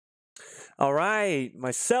All right,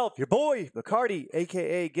 myself, your boy, Bacardi,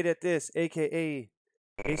 aka Get At This, aka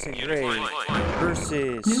Jason Gray,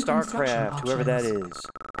 versus StarCraft, whoever that is.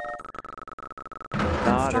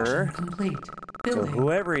 Nodder. Complete. So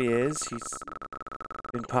whoever he is, he's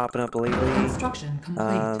been popping up lately. Construction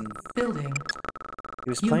complete. Building. He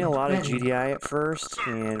was playing a lot of GDI at first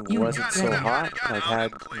and wasn't so hot. Like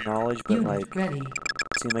had knowledge, but like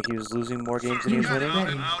seemed like he was losing more games than he was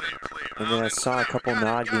winning. And then I saw a couple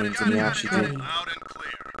nod games and he actually did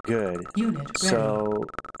good. So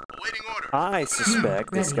I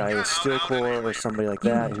suspect this guy is Steelcore or somebody like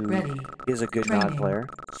that who is a good nod player.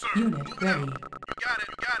 Unit ready.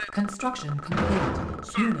 Construction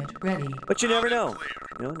complete. Unit ready. But you never know.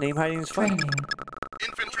 You know, name hiding is fun. Training.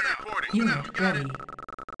 Infantry reporting. Unit ready.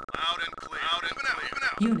 Loud and clear. Loud and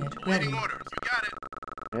clear. Unit ready. Waiting orders. You got it.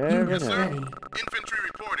 Unit ready. Infantry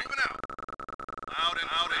reporting. Loud and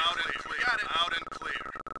clear. You got it. Loud and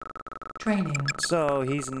clear. Training. So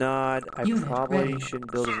he's not. I Unit probably ready.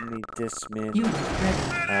 shouldn't build as many dismin Unit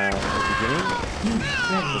ready. at the beginning Unit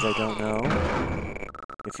ready. because I don't know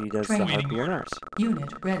if he does the heartbeat or not.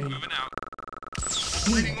 Unit ready. Moving out.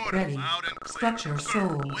 Unit ready. Loud and clear. Structure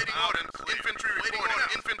sold. Waiting loud and clear. Infantry reporting.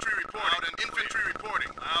 Infantry reporting. Loud and infantry reporting.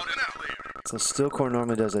 Loud and clear. So Steelcore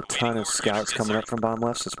normally does a ton of scouts coming up from bottom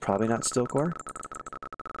left, so it's probably not Steelcore.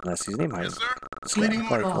 Unless he's name hiding. Yes, sir. This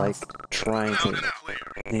guy, like trying Loud to and clear.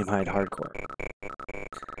 name hide hardcore.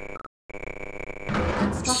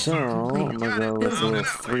 Construction So I'm complete. gonna go with a little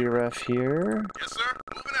 3 ref here. Yes, sir.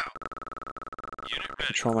 Moving out. Unit ready.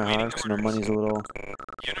 Control my hearts because my money's a little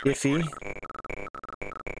iffy.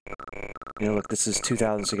 You know, look, this is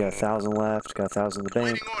 2,000, so you got 1,000 left, got 1,000 in the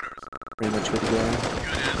bank. Waiting orders. Pretty much good to go.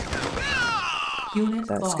 Unit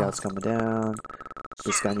That lost. scout's coming down.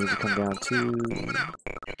 This guy needs to come down too. Moving out.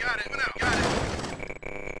 You got it. Got it.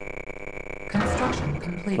 Construction I'm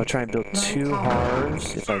complete. gonna try and build 2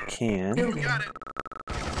 HARs if I can. Building. Got it.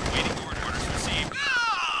 Waiting orders received.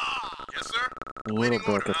 Yes, sir. A little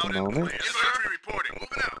broke at the moment. Infantry reporting.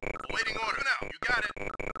 Moving out. Waiting order. Now. You got it.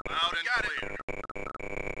 Loud and clear.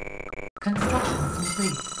 Construction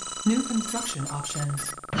complete. New construction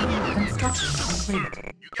options. Construction complete.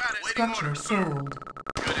 You got it. Structure sold.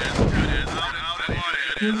 Good as. Loud and on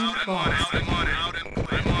it. Unit lost. I'm on it. Loud and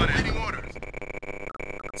clear. I'm on it. Waiting orders.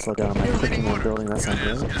 Slow down my clicking on building, that's not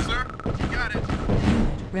good. Yes, sir. You got it.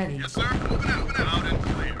 Unit ready. Yes, sir. Moving out. Loud and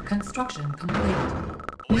clear. Construction complete.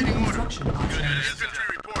 New construction options. Infantry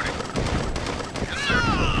reporting. Yes, sir.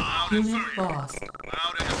 Loud and Unit clear. lost.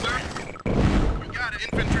 Loud and yes, sir. You got it.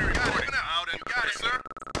 Infantry reporting. Loud and got it, sir.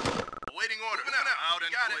 Awaiting order. Loud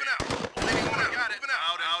and got it. Awaiting order. Got it.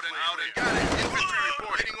 Loud and got it. Infantry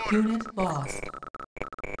reporting. Order. Unit lost.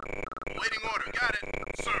 Awaiting order. Got it,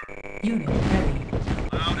 sir. Unit ready.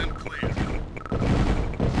 Loud and clear.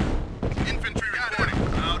 Infantry reporting.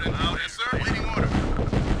 Loud and yes, sir. Awaiting order.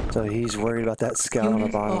 So he's worried about that scout on the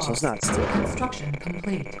Unit bottom, lost. so it's not still. Construction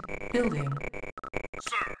complete. Building.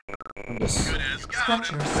 Sir. I'm just Good as.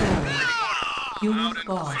 Structure sold. Waiting order. Unit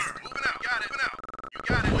Sir. lost. Moving out. Got it. You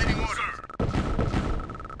got it. Waiting order.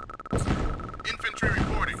 Infantry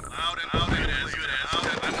reporting. Loud and good as. I'm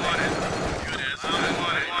on it. Good as. I'm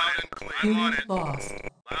on it. Loud and clear. I'm on Unit it. lost.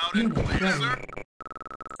 Loud and Unit clear, ready. sir.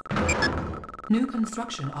 New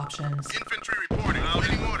construction options. Infantry reporting.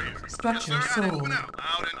 Waiting orders. Structure Yes, sir. sold. Loud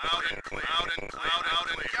and clear. Loud and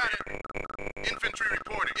got it. Infantry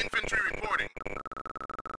reporting. Infantry reporting.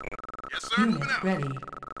 Yes, sir. Unit Moving out. ready.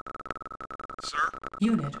 Sir.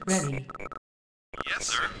 Unit ready. Yes,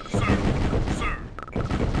 sir. Sir.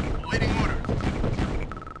 Waiting orders.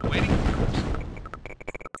 Waiting orders.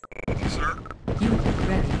 Sir. Unit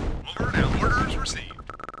ready. Over now. Orders received.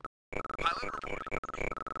 Pilot reporting.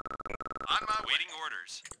 On my waiting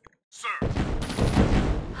orders. Sir.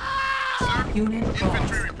 Yes, sir. Unit Infantry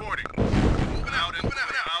lost. reporting. Moving out and clear.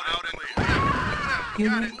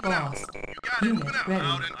 Unit lost. Unit ready.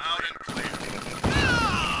 Loud and clear.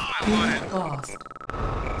 I'm on it. Unit lost.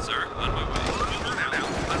 Sir, on my way. Over now.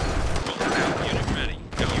 Unit ready.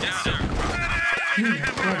 Go down, sir. Unit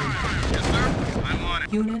ready. Yes, sir. I'm on it.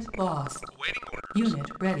 Unit lost. Waiting orders. Unit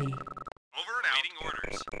ready. Over and out. Waiting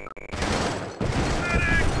orders.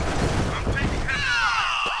 I'm taking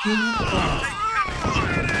heavy. Unit lost.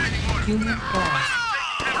 Unit lost.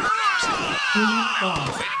 Unit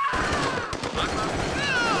lost.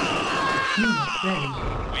 Unit ready.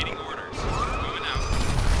 Waiting orders. Moving out.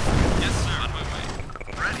 Yes, sir. On my way.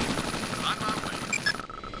 Ready. On my way.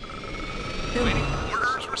 Building.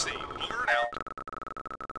 Orders received. Over and out.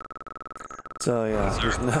 so yeah,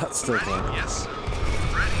 he's not still going. Yes, sir.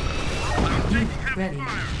 Ready. I'm taking Unit heavy ready.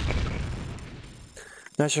 fire.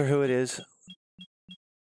 Not sure who it is.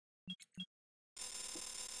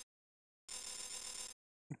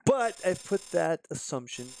 But I've put that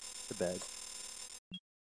assumption to bed.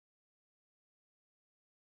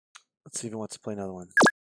 Let's see if he wants to play another one.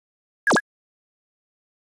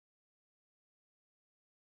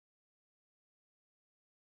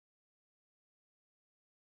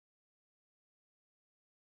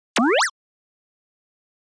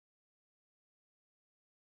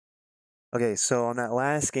 Okay, so on that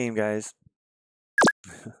last game, guys,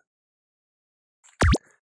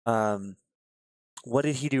 what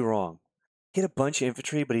did he do wrong? He had a bunch of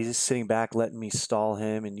infantry, but he's just sitting back, letting me stall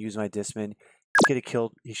him and use my discman. He could have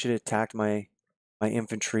killed. He should have attacked my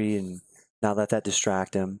infantry and not let that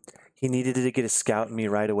distract him. He needed to get a scout in me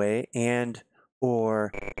right away, and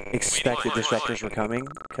or expect that disruptors were coming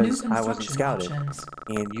because I wasn't scouted.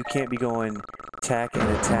 And you can't be going tech and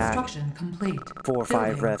attack 4 or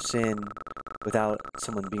 5 refs in without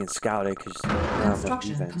someone being scouted because you don't have enough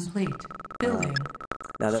defense.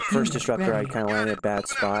 Now that first disruptor, I kind of landed in a bad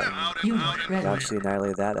spot and I obviously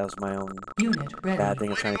annihilated that. That was my own bad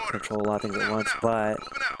thing of trying to control a lot of things at once. But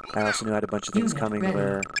I also knew I had a bunch of things coming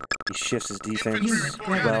where he shifts his defense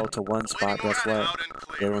well to one spot. Guess what?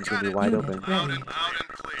 The other one's going to be wide open,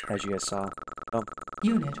 as you guys saw. So,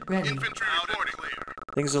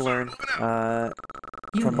 things to learn.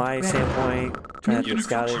 From my standpoint, trying to get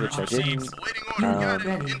scouted, which I didn't.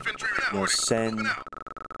 You know, send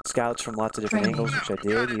scouts from lots of different angles, which I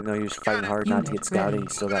did. Even though he was fighting hard not to get scouted, he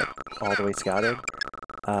still got all the way scouted.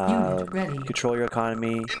 Control your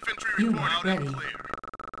economy.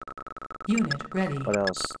 What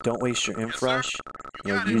else? Don't waste your inf rush.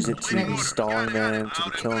 You know, use it to be stalling them, to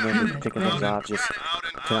be killing them, to be picking things off. Just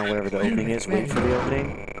kind of wherever the opening is, wait for the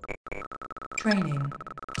opening. Training.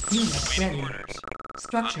 Unit ready.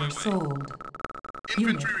 Structure sold.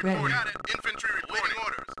 Unit ready. Infantry reporting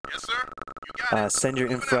orders. Yes, sir. Send your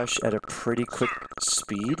inf rush at a pretty quick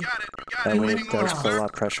speed. That way it does put a lot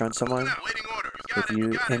of pressure on someone. If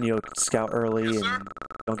you scout early and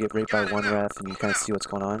don't get raped by one ref and you kind of see what's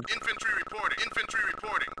going on. Infantry reporting. Infantry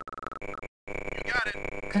reporting. You got it.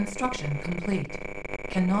 Construction complete.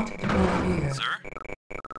 Cannot deploy here. Sir?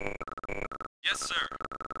 Yes, sir.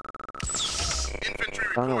 Infantry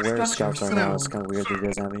I don't know where his scouts are now. It's kind of weird that he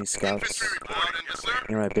doesn't have any scouts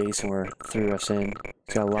near my base and we're 3 refs in.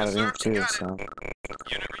 He's got a lot of inf too, so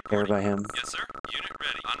error by him. Yes, sir. Unit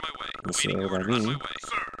ready. On my way. This is error by me.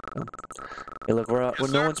 Hey, look,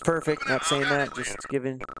 no one's perfect. Not saying that. Just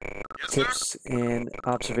giving tips and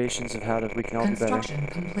observations of how we can all be better. Construction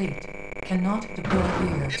complete. Cannot deploy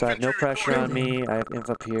here. So I have no pressure on me. I have inf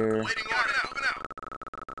up here.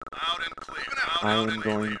 I am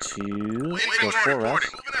going to go 4 refs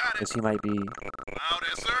because he might be,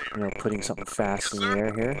 putting something fast in the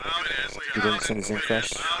air here. He didn't send his inf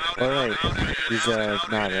rush. Alright, he's not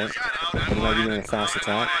right. But he might be doing a fast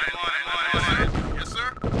attack.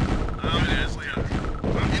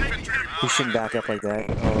 He shouldn't back up like that.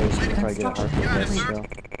 Oh, he's gonna probably get a hard hit this, so.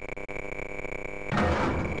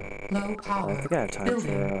 Low power. I think I have time for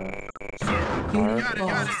Unit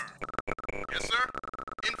lost. Yes, sir.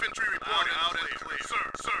 Infantry reporting. Out and clear.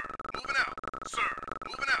 Sir. Moving out. Sir.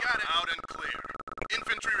 Moving out. Got it. Out and clear.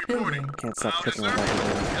 Infantry reporting. Can't stop clicking like that.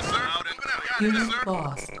 Yes, sir. Out and clear. Got it, Unit sir.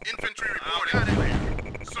 lost. Infantry reporting. Got it.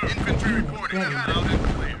 Sir. Infantry reporting. Got it. Out and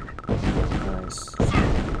clear. Nice.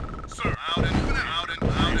 Sir. Out and moving out.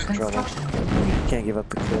 He's in trouble. Can't give up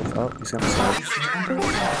the cliff. Oh, he's gonna start.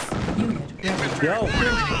 Unit ready. Yo!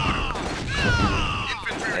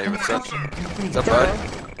 Hey, what's up? What's up, bud?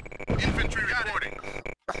 Infantry reporting.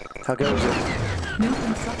 How goes it? New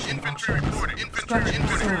construction options. Structure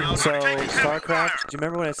sold. So, StarCraft, do you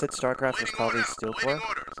remember when I said StarCraft was probably Steel Core?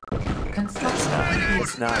 Construction complete.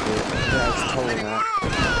 It's not, dude. Yeah, it's totally not.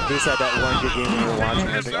 He just had that one good game we were watching. I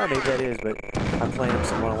was like, oh, maybe that is, but I'm playing him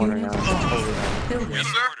some one-on-one right now. It's totally not. Building. Yes,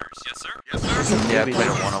 sir. Yes, sir. Yes, sir. Yeah, I played a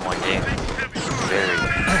one-on-one game.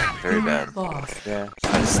 Very bad. Unit lost. Yeah.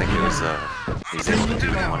 I just think it was, he was able to do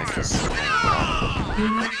what he wanted because,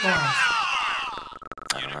 Unit lost.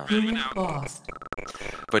 I don't know. Unit lost.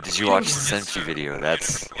 But did you watch the Senpi video?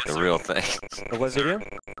 That's the real thing. What video?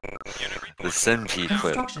 The Senpi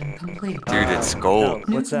clip. Construction complete. Dude, it's gold.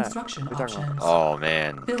 New What's that? construction What are you talking options. Oh,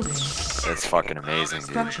 man. Building. That's fucking amazing, dude.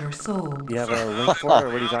 Structure sold. You have a link for it, or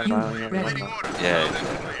what are you talking about? I don't even know what you're talking about. Yeah.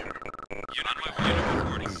 Unit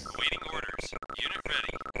reporting. Waiting orders. Unit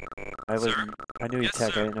ready. I knew he'd Yes,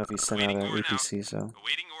 tech. sir. I didn't know if he sent out an Waiting order. APC, so.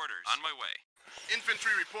 Awaiting orders. On my way.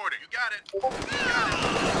 Infantry reporting. You got it. You got it.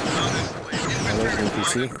 Oh, there's an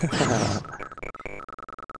APC.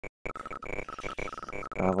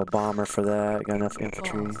 I have a bomber for that. Got enough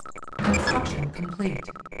infantry. Lost. Construction complete.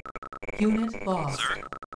 Unit lost. Sir.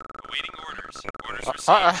 Awaiting orders. Orders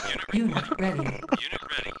received. Unit ready. Unit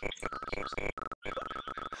ready.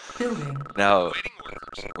 Building. Now, Awaiting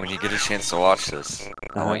orders. when you get a chance to watch this,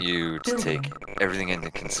 I want Uh-huh. you to take everything into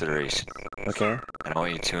consideration. Okay. And I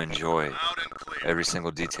want you to enjoy Loud and clear. every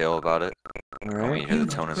single detail about it. All I want you right. to hear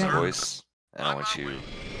the tone of the Ready. voice, and I want you Unit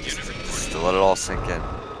reporting. just to let it all sink in.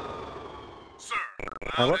 Sir.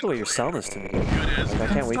 I love the way you're selling this to me, dude. Good as Like,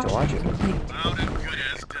 I can't wait to watch it. Complete. loud and good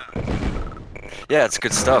as done. Yeah, it's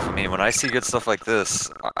good stuff. I mean, when I see good stuff like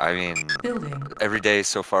this, I mean, Building. every day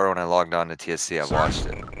so far when I logged on to TSC, I've watched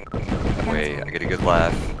it. That way, I get a good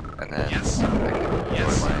laugh, and then Yes. I can enjoy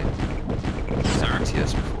Yes. my Sir,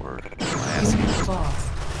 RTS before my ass Unit eats. lost.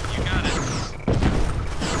 you got it.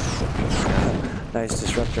 Nice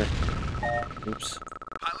disruptor. Oops.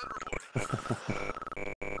 Pilot report.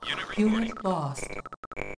 Unit reporting. Unit lost.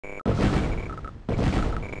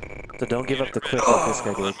 So don't give up the clip like this guy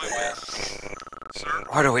On did. my way. Sir.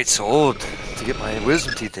 Why'd I wait so old to get my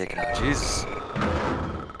wisdom teeth taken out? Jesus.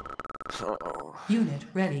 Uh-oh. Unit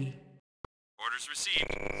ready. Orders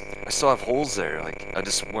received. I still have holes there. Like I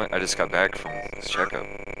just got back from this checkup.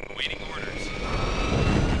 Awaiting orders.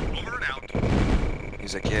 Over and out.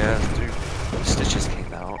 He's like, yeah, the stitches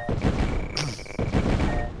came out.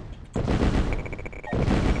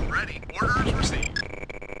 Ready. Orders received.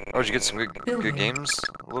 Oh, did you get some good Building. games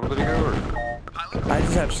a little bit ago? Or? Pilot I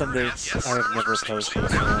just have some Yes, that I have sir. never Orders posted.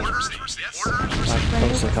 received. So Orders received. Yes. Orders received. I've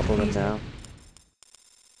posted a couple of them now.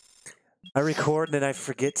 I record and then I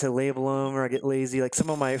forget to label them, or I get lazy. Like some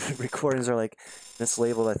of my recordings are like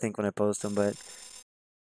mislabeled, I think, when I post them. But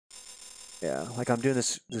yeah, like I'm doing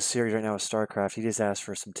this series right now with StarCraft. He just asked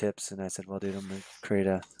for some tips, and I said, "Well, dude, I'm gonna create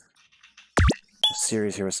a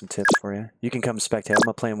series here with some tips for you. You can come spectate. I'm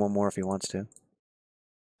gonna play him one more if he wants to."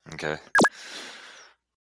 Okay.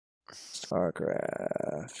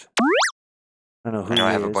 StarCraft. I don't know who I know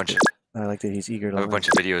I have he a is, bunch of but I like that he's eager to I have a learn. bunch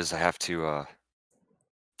of videos I have to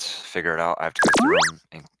figure it out. I have to go through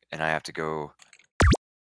them, and I have to go.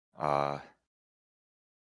 I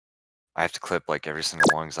have to clip like every single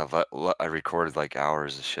one because I recorded like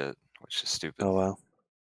hours of shit, which is stupid. Oh wow.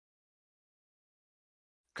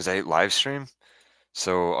 Because I live stream,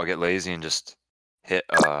 so I'll get lazy and just hit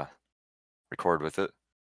record with it,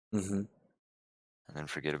 Mm-hmm. and then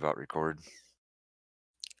forget about record.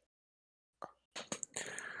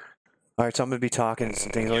 All right, so I'm gonna be talking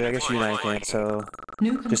some things. Well, I guess you and I can't. So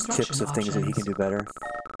New just construction tips of things that he can options. do better.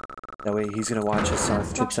 That way, he's gonna watch us on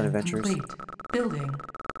tips on Construction adventures. complete. Building.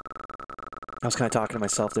 I was kind of talking to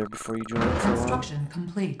myself there before you joined for a while. Construction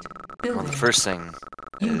complete. Well, Building. the first thing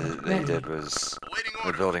Unit they ready. did was Awaiting the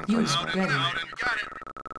order. building Unit placement. ready. Loud and got it.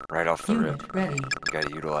 Right off the rip, Unit ready. you gotta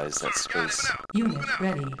utilize that Sir, got it. space Unit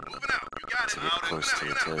ready. Moving out. You got to it. get Loud and close to the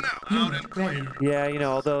moving tip. out. Loud and Unit clear. ready. Yeah, you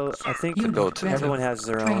know, although I think Unit build to ready. everyone has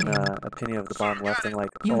their own Training. opinion of the bottom left thing. Like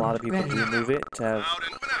a Unit lot of people ready. do move it to have Loud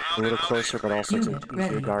and moving out. a little closer, but also to Unit easier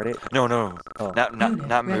ready. guard it. No, no, Oh. Unit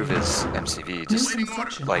not move ready. his MCV. New Just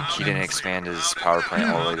construction like he didn't options. expand his power plant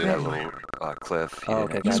all the way to that Unit little cliff. He Oh,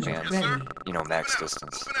 didn't okay, gotcha. Unit expand, ready. you know, max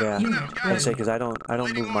distance. Yeah, Unit I would say ready. because I don't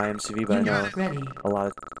move my MCV, but I know Unit ready. a lot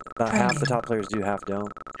of about half the Training. top players do, half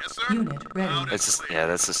don't. Yes, sir. Unit ready. It's just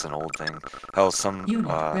that's just an old thing. Hell, some Unit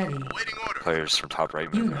ready. Awaiting order. players from top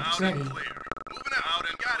right move Unit it. Loud ready. and clear. Moving out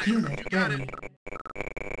and got it. Unit You got ready. it.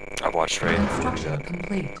 I've watched right do Construction that.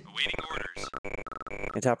 complete. Awaiting orders.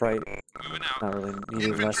 And top right, Moving out. not really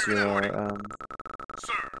needed unless you're Sir.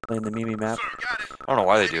 playing the Mimi map. Sir, got it. I don't know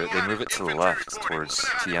why they do it. They move it to the left towards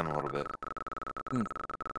TM a little bit.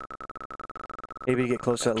 Maybe to get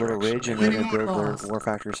close to that little ridge and they're gonna build their war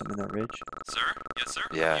factory or something in that ridge, Sir? Yes, sir.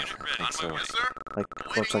 Yeah, Unit I ready. think On so. my way. Yes, sir. like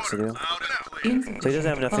Corpse likes to do. Loud and clear. Insufficient So he doesn't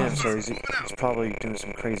have enough in him, funds. so he's probably doing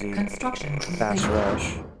some crazy Construction fast complete.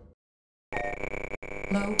 rush.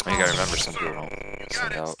 Low You gotta remember, cost. some people don't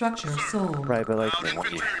send out. Structure sold. Right, but like They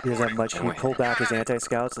want you. he doesn't have much. He pulled back his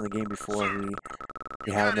anti-scouts in the game before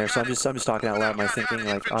he had him there. So I'm just talking out loud. My thinking,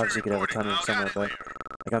 like obviously he could have a ton of them somewhere, but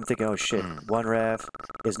like I'm thinking, oh shit, one ref.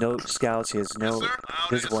 He has no scouts. He has no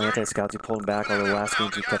visible anti-scouts. He pulled him back. Although last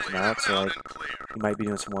games he kept him out, so like he might be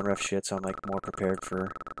doing some one ref shit. So I'm like more prepared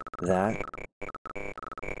for that.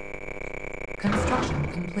 Construction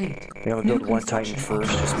complete. I'm gonna New build one Titan construction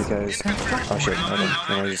first, just because. Construction Oh shit,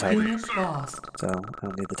 I just hiding. Unit lost. So I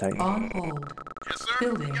don't need the Titan. On hold. Yes, sir.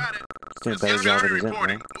 Building. Got it. He's doing a better job with his in,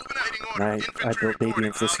 man. And I built Baby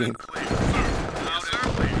in for this game.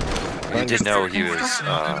 You did know he was,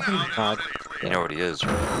 Construction complete. you know what he is,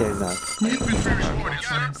 right? Yeah, he's not. New construction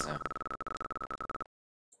options.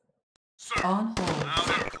 Yeah. On hold.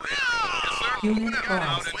 Unit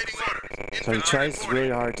lost. So he tries really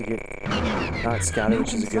hard to get not scouted,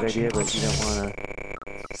 which is a good idea, but you don't want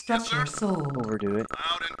to Structure sold. overdo it,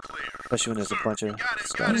 Loud and clear. especially when there's a bunch of Got it.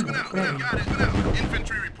 scouts. Unit ready. Got it. Now.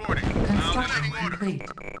 Infantry reporting. Construction Awaiting order. complete.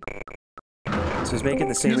 So he's making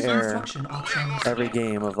the same New error construction options. every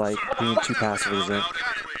game of like being too passive with his imp.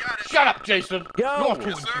 Shut up, Jason. Yo! Not talking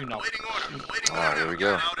Yes, to sir. you now. Waiting order. Waiting Oh, order. here we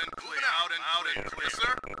go. Out and clear. Out and clear. Yes,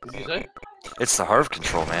 sir. What did you say? It's the harv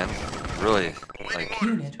control, man. Really, like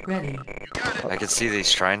Unit ready. You got it. I can see that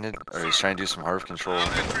he's trying to do some harv control.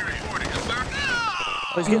 Infantry reporting. Yes, sir.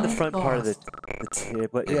 Oh, he's getting the front part of the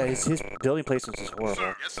tip, but yeah, his building placements is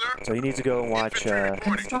horrible. Yes, sir. So you need to go and watch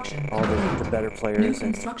Construction all the complete. better New players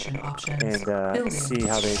and construction options. see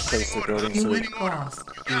how they place their buildings. So Unit they lost.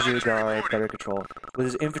 usually guard, better control. With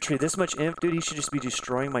his infantry, this much inf, dude, he should just be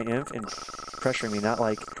destroying my inf and pressuring me, not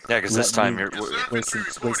like Yeah, because this let time me waste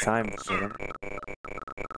time with him.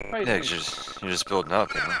 yeah, you're just building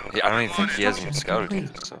up. You know? I don't even think he has even scouted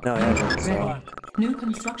yet. So No, yeah, so Ready. New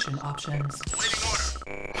construction options.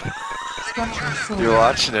 Structure sold. you're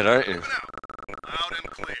watching it, aren't you? Loud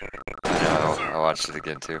and clear. I know. I watched it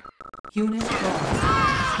again too. Unit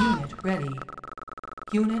lost. Unit ready.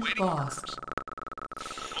 Unit lost.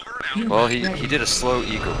 Unit Well, he ready. did a slow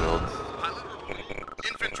eco build.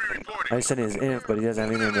 Infantry reporting. I sent his inf, but he doesn't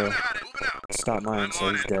have anything to Got it. Moving out. stop mine, so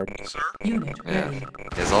he's dead. Sir. Unit Yeah. ready.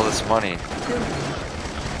 He has all this money. Building.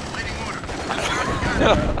 Waiting order.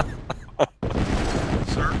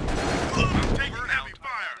 Sir. I'm taking heavy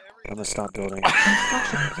fire. I'm gonna stop building.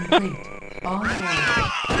 Construction complete. On board.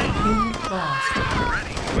 Unit lost.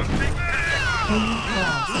 Unit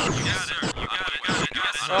lost.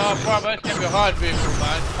 Oh, brother, it's gonna be a hard vehicle,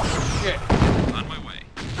 man. Fucking shit. On my way.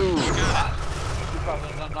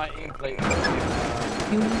 2019 plate.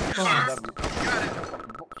 Unit lost.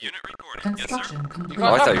 Unit reporting. Construction complete.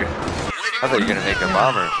 Oh, I thought you were gonna make a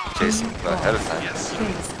bomber, Jason, ahead of time. Yes, sir.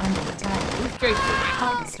 Base under attack. Who's Jason?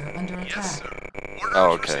 Harvester under Yes, attack. sir. Orders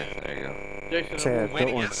Oh, received. okay. There you go. Jason. Say I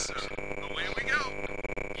built one. Yes, sir. Away we go.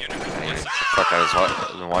 Anyway, fuck, I've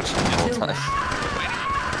been watching him the whole Building. time.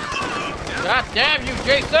 God damn you,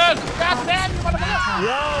 Jason! God damn you,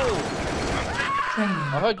 motherfucker! Training. I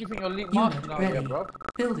heard you think you're elite master Unit now, yeah, ready. bro.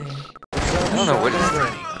 Building. I don't know what he's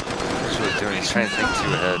really doing. He's trying to think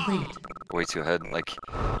too ahead, Complete. way too ahead. Like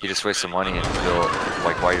he just wasted money and built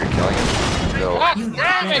like while you're killing him. Built, God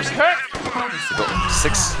damn it, Kurt! Harvester built under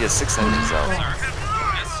six. He has 6 engines out. lost.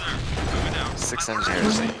 Yes, sir. Moving out. 6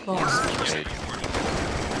 engineers Unit lost. made.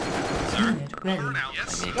 Unit ready.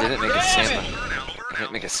 Yes, And he sir. didn't make a SAM. Over He and out.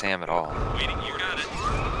 didn't make a SAM at all, Waiting. You got it.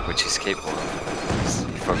 which he's capable of.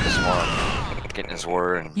 He focused more on getting his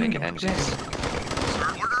war and making Unit engines. ready.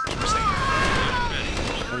 Sir, orders received.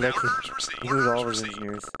 And look, Orders received. he moved all of Orders his received.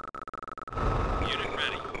 engineers. Unit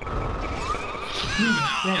ready. Unit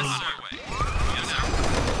Yes, ready. sir. Way. Yes, sir.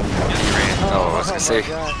 He ran. Oh, I was my gonna say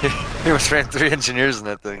God. he almost ran 3 engineers in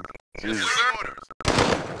that thing. Yes, Jesus. sir. Orders.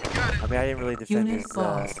 You got it. I mean, I didn't really defend Unit his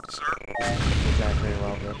lost. Sir. attack very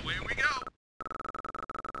well, but Away we go.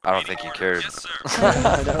 I don't think he cared. Yes, sir.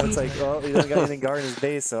 I know it's like, well, he doesn't got anything guarding his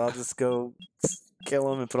base, so I'll just go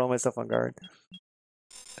kill him and put all my stuff on guard.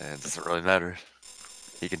 And it doesn't really matter.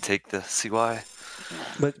 He can take the CY.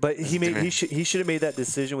 But he made doing- he should have made that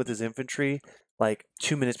decision with his infantry like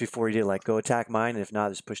 2 minutes before he did. Like, go attack mine, and if not,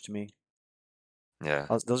 just push to me. Yeah.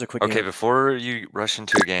 Those are quick. Okay, games. before you rush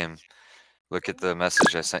into a game, look at the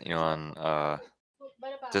message I sent you on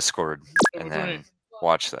Discord, and then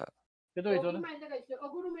watch that. ¿Qué tú dices, no?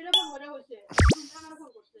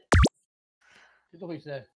 ¿Qué tú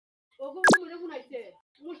dices?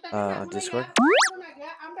 On Discord.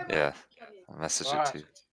 Yeah, I'll message it to you.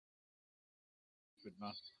 Good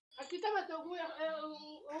man.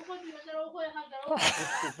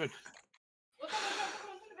 Stupid.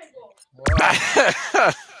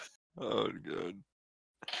 Oh, good.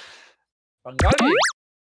 Bengali.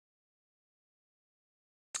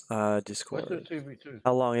 Let's Discord. do 2v2.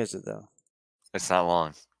 How long is it though? It's not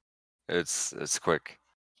long. It's quick.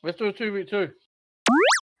 Let's do 2v2.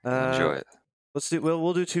 Enjoy it. Let's do.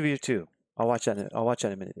 We'll do 2v2. I'll watch that. I'll watch that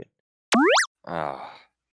in a minute, dude. Ah.